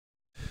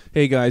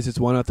Hey guys, it's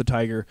One Out the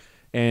Tiger,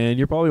 and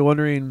you're probably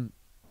wondering,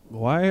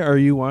 why are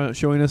you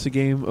showing us a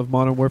game of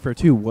Modern Warfare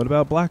 2? What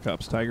about Black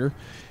Ops, Tiger?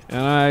 And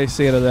I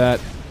say to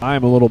that,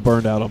 I'm a little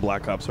burned out on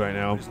Black Ops right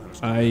now.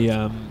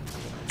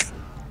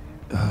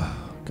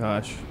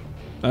 Gosh,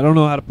 I don't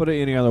know how to put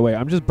it any other way.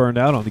 I'm just burned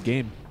out on the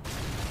game.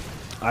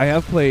 I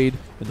have played,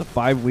 in the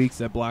 5 weeks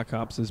that Black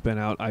Ops has been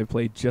out, I've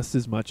played just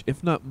as much,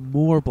 if not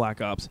more Black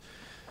Ops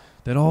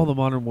than all the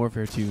Modern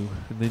Warfare 2.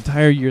 And the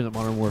entire year that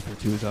Modern Warfare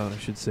 2 is out, I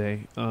should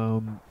say.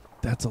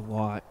 That's a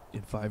lot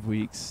in 5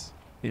 weeks.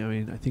 You know, I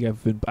mean, I think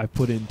I've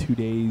put in 2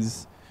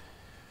 days.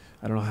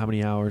 I don't know how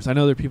many hours. I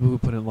know there are people who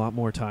put in a lot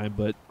more time,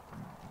 but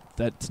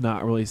that's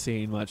not really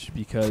saying much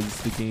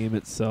because the game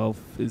itself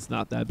is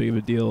not that big of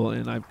a deal,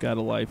 and I've got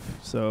a life.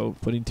 So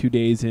putting 2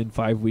 days in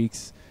 5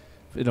 weeks,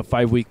 in a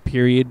 5-week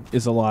period,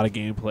 is a lot of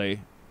gameplay.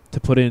 To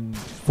put in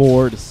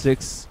 4 to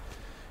 6,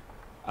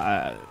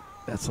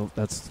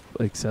 that's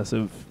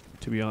excessive,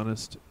 to be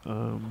honest.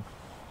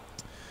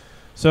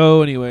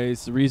 So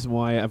anyways, the reason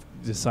why I've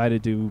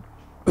decided to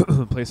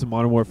play some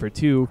Modern Warfare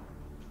 2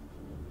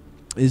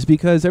 is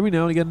because every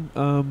now and again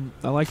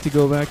I like to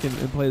go back and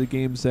play the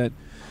games that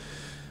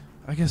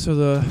I guess are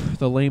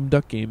the lame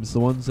duck games, the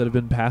ones that have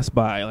been passed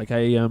by. Like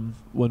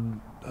when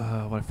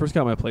I first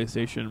got my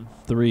PlayStation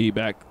 3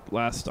 back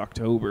last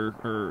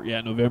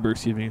November,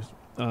 excuse me,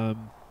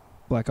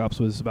 Black Ops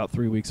was about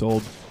 3 weeks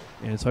old,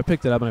 and so I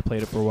picked it up and I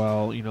played it for a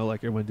while, you know,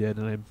 like everyone did,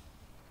 and I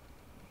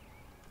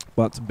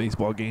bought some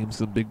baseball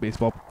games. I'm a big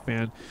baseball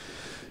fan.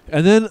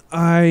 And then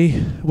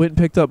I went and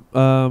picked up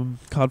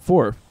COD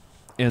 4.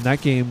 And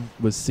that game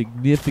was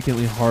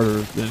significantly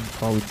harder than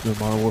probably the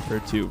Modern Warfare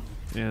 2.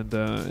 And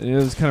it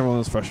was kind of one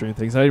of those frustrating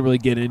things. I didn't really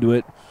get into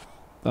it.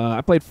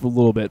 I played for a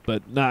little bit,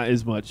 but not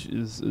as much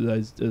as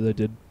I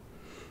did.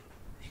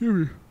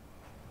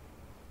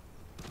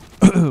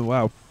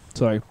 Wow.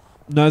 Sorry.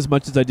 Not as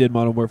much as I did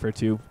Modern Warfare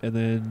 2. And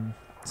then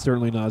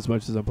certainly not as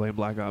much as I'm playing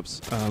Black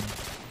Ops.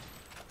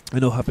 I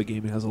know Huppet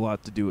Gaming has a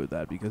lot to do with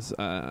that because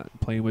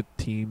playing with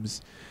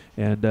teams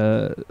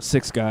and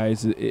 6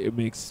 guys, it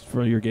makes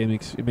for your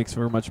gaming. It makes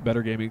for a much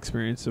better gaming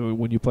experience. So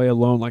when you play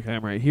alone, like I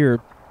am right here,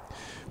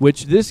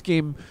 which this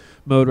game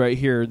mode right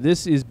here,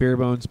 this is Bare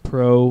Bones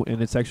Pro,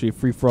 and it's actually a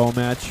free for all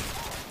match.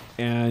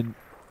 And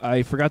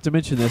I forgot to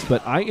mention this,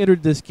 but I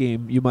entered this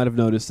game. You might have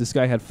noticed this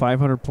guy had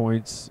 500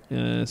 points,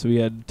 so he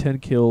had 10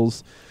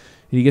 kills.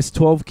 He gets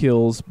 12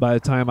 kills by the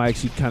time I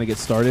actually kind of get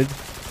started,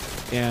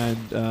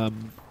 and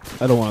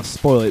I don't want to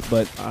spoil it,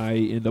 but I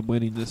end up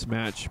winning this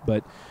match.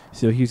 But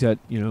so he's got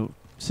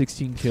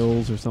 16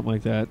 kills or something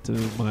like that to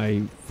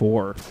my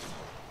 4,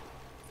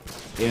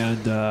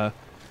 and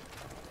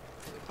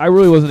I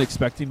really wasn't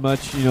expecting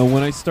much.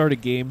 When I start a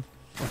game,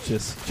 let's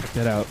just check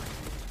that out.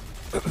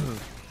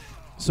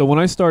 So when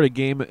I start a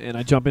game and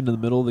I jump into the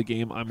middle of the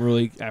game, I'm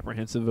really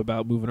apprehensive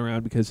about moving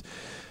around because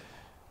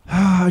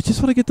I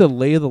just want to get the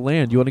lay of the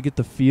land. You want to get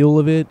the feel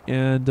of it,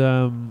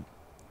 and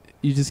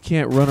you just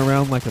can't run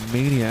around like a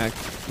maniac.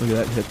 Look at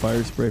that, hit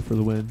fire spray for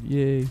the win.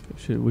 Yay.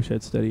 Wish I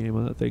had steady aim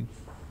on that thing.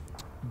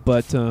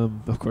 But,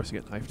 of course, I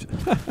get knifed.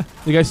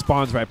 The guy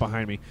spawns right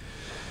behind me.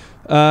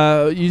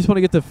 You just want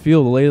to get the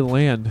feel, the lay of the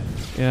land.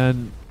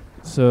 And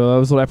so I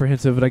was a little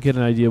apprehensive, but I get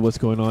an idea of what's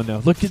going on now.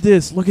 Look at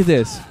this. Look at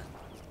this.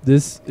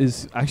 This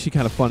is actually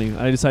kind of funny.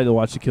 I decided to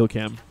watch the kill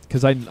cam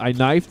because I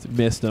knifed,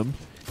 missed him,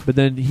 but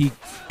then he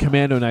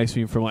commando knifes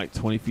me from like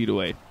 20 feet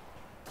away.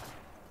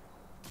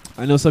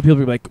 I know some people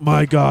are like,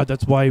 my God,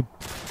 that is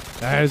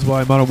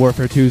why Modern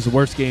Warfare 2 is the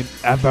worst game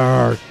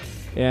ever.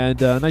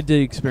 And I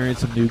did experience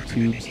some noob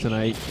tubes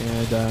tonight,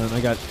 and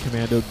I got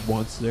commandoed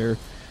once there.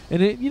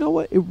 And you know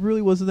what? It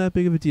really wasn't that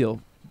big of a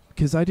deal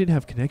because I didn't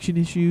have connection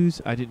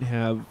issues. I didn't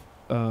have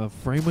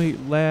frame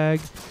rate lag.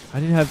 I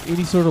didn't have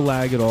any sort of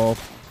lag at all.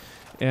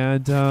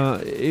 And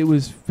it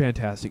was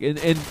fantastic.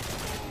 And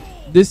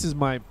this is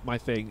my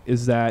thing,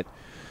 is that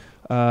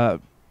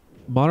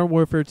Modern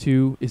Warfare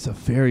 2 is a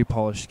very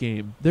polished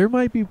game. There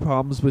might be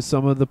problems with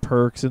some of the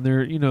perks and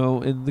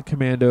in the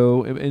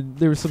commando, and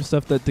there was some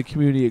stuff that the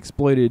community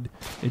exploited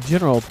in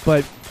general,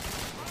 but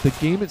the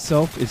game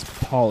itself is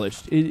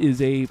polished. It is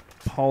a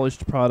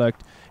polished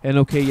product. And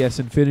okay, yes,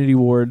 Infinity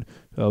Ward,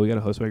 we got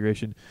a host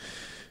migration.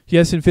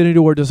 Yes, Infinity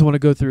Ward doesn't want to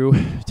go through,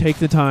 take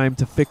the time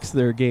to fix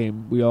their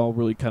game. We all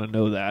really kind of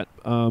know that.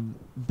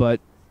 But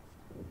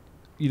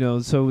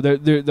so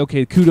they're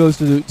okay. Kudos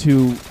to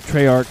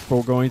Treyarch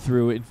for going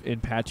through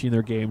and patching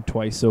their game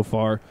twice so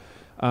far,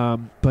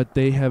 but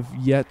they have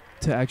yet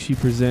to actually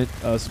present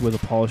us with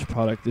a polished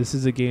product. This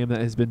is a game that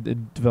has been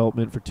in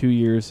development for 2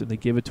 years, and they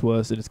give it to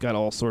us, and it's got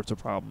all sorts of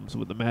problems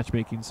with the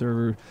matchmaking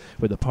server,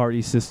 with the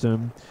party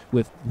system,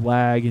 with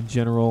lag in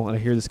general. And I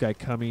hear this guy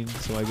coming,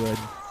 so I go ahead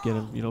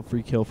and get him,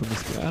 free kill from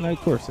this guy. And of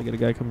course, I get a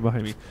guy coming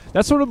behind me.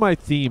 That's sort of my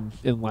theme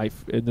in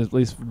life, and at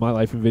least my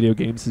life in video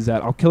games, is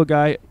that I'll kill a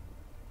guy,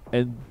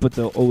 but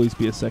there'll always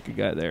be a second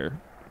guy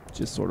there. It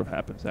just sort of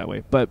happens that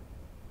way. But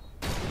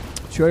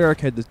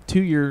Treyarch had the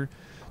 2-year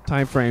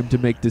time frame to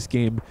make this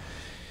game,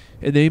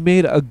 And they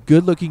made a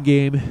good-looking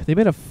game. They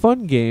made a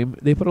fun game.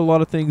 They put a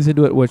lot of things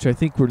into it, which I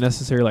think were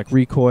necessary, like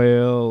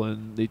recoil,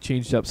 and they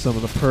changed up some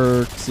of the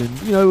perks.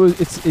 And you know,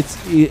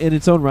 it's in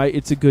its own right,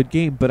 it's a good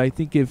game. But I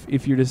think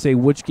if you're to say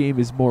which game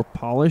is more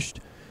polished,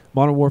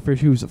 Modern Warfare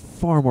 2 is a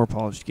far more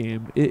polished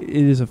game. It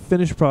is a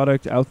finished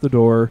product out the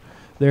door.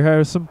 There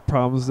are some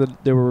problems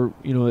that there were,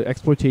 you know,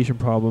 exploitation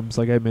problems,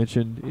 like I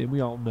mentioned, and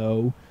we all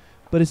know.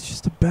 But it's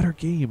just a better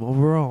game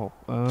overall.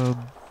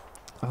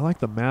 I like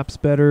the maps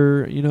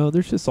better. You know,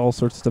 there's just all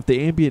sorts of stuff. The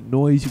ambient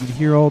noise, you can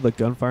hear all the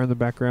gunfire in the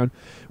background.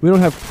 We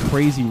don't have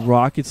crazy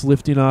rockets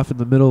lifting off in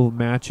the middle of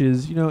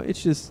matches. You know,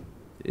 it's just,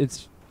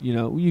 you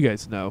know, you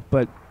guys know.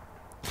 But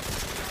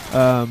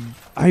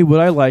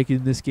what I like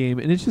in this game,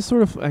 and it's just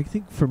sort of, I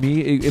think for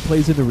me, it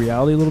plays into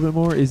reality a little bit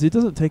more, is it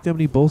doesn't take that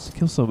many bullets to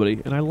kill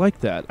somebody. And I like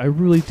that. I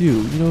really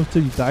do. You know, so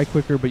you die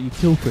quicker, but you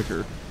kill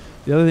quicker.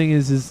 The other thing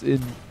is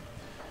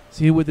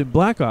within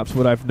Black Ops,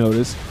 what I've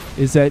noticed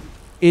is that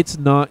it's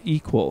not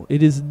equal.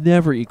 It is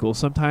never equal.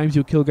 Sometimes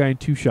you'll kill a guy in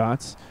 2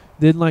 shots.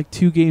 Then, like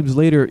 2 games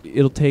later,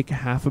 it'll take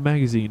half a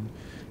magazine.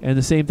 And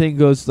the same thing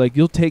goes, like,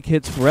 you'll take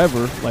hits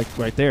forever. Like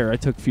right there, I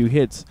took a few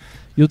hits.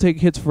 You'll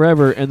take hits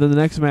forever, and then the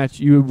next match,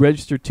 you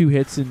register 2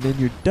 hits, and then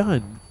you're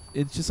done.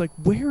 It's just like,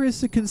 where is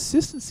the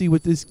consistency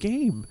with this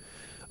game?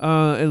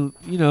 And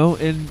you know,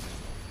 and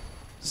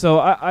so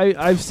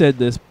I've said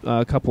this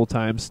a couple of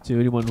times to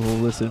anyone who will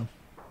listen,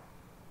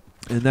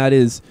 and that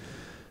is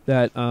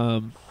that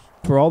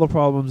for all the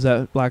problems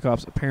that Black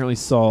Ops apparently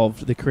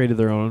solved, they created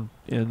their own,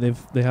 and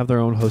they have their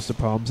own host of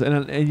problems.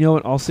 And you know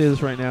what? I'll say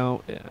this right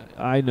now.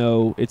 I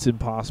know it's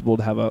impossible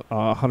to have a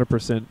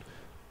 100%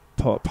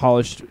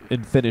 polished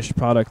and finished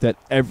product that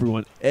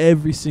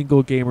every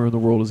single gamer in the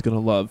world is going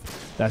to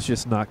love. That's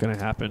just not going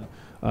to happen.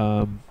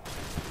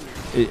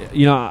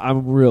 You know, I'm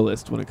a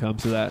realist when it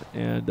comes to that.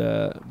 And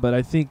but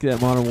I think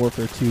that Modern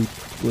Warfare 2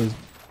 was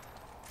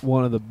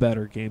one of the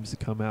better games to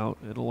come out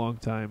in a long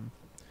time.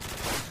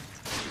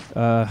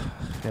 Yeah,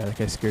 that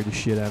guy scared the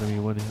shit out of me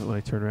when I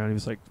turned around. He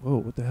was like, "Whoa,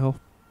 what the hell?"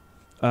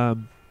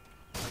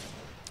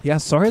 Yeah,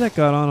 sorry that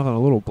got on a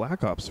little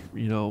Black Ops,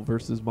 you know,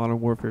 versus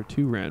Modern Warfare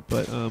 2 rant,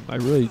 but I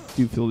really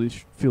do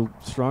feel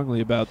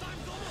strongly about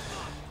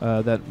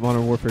that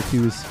Modern Warfare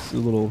 2 is a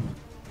little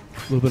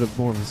bit of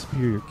more of a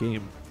superior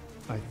game,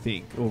 I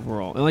think,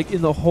 overall. And like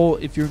in the whole,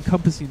 if you're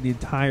encompassing the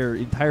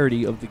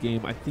entirety of the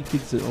game, I think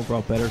it's an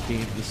overall better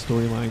game. The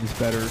storyline is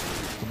better.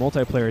 The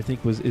multiplayer, I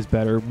think, is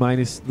better,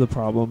 minus the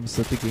problems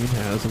that the game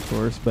has, of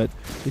course. But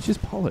it's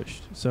just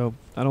polished. So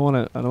I don't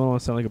want to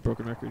sound like a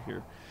broken record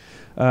here.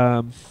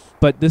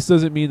 But this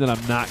doesn't mean that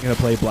I'm not going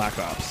to play Black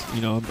Ops. You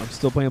know, I'm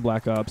still playing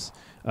Black Ops.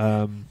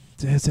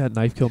 It's that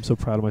knife kill. I'm so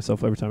proud of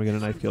myself every time I get a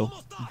knife kill.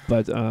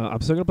 But I'm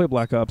still going to play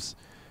Black Ops.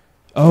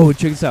 Oh,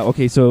 check this out.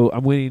 Okay, so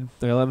I'm winning.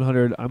 They're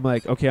 1100. I'm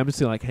like, okay, I'm just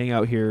going to like hang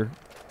out here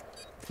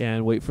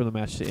and wait for the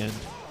match to end.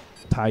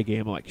 Tie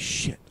game. I'm like,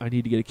 shit, I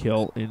need to get a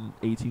kill in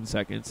 18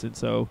 seconds. And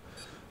so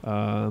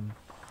I'm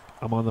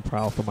on the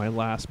prowl for my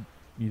last,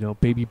 you know,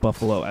 baby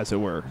buffalo, as it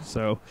were.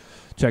 So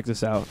check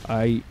this out.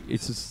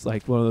 It's just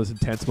like one of those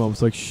intense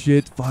moments, like,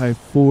 shit, 5,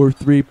 4,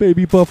 3,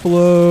 baby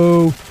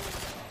buffalo.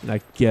 And I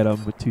get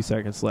him with 2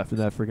 seconds left, and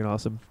that's freaking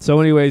awesome. So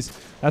anyways,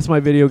 that's my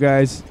video,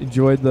 guys.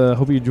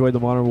 Hope you enjoyed the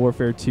Modern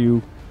Warfare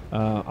 2.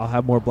 I'll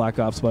have more Black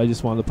Ops, but I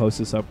just wanted to post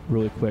this up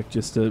really quick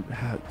just to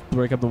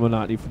break up the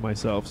monotony for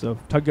myself. So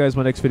talk to you guys in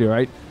my next video, all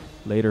right?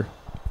 Later.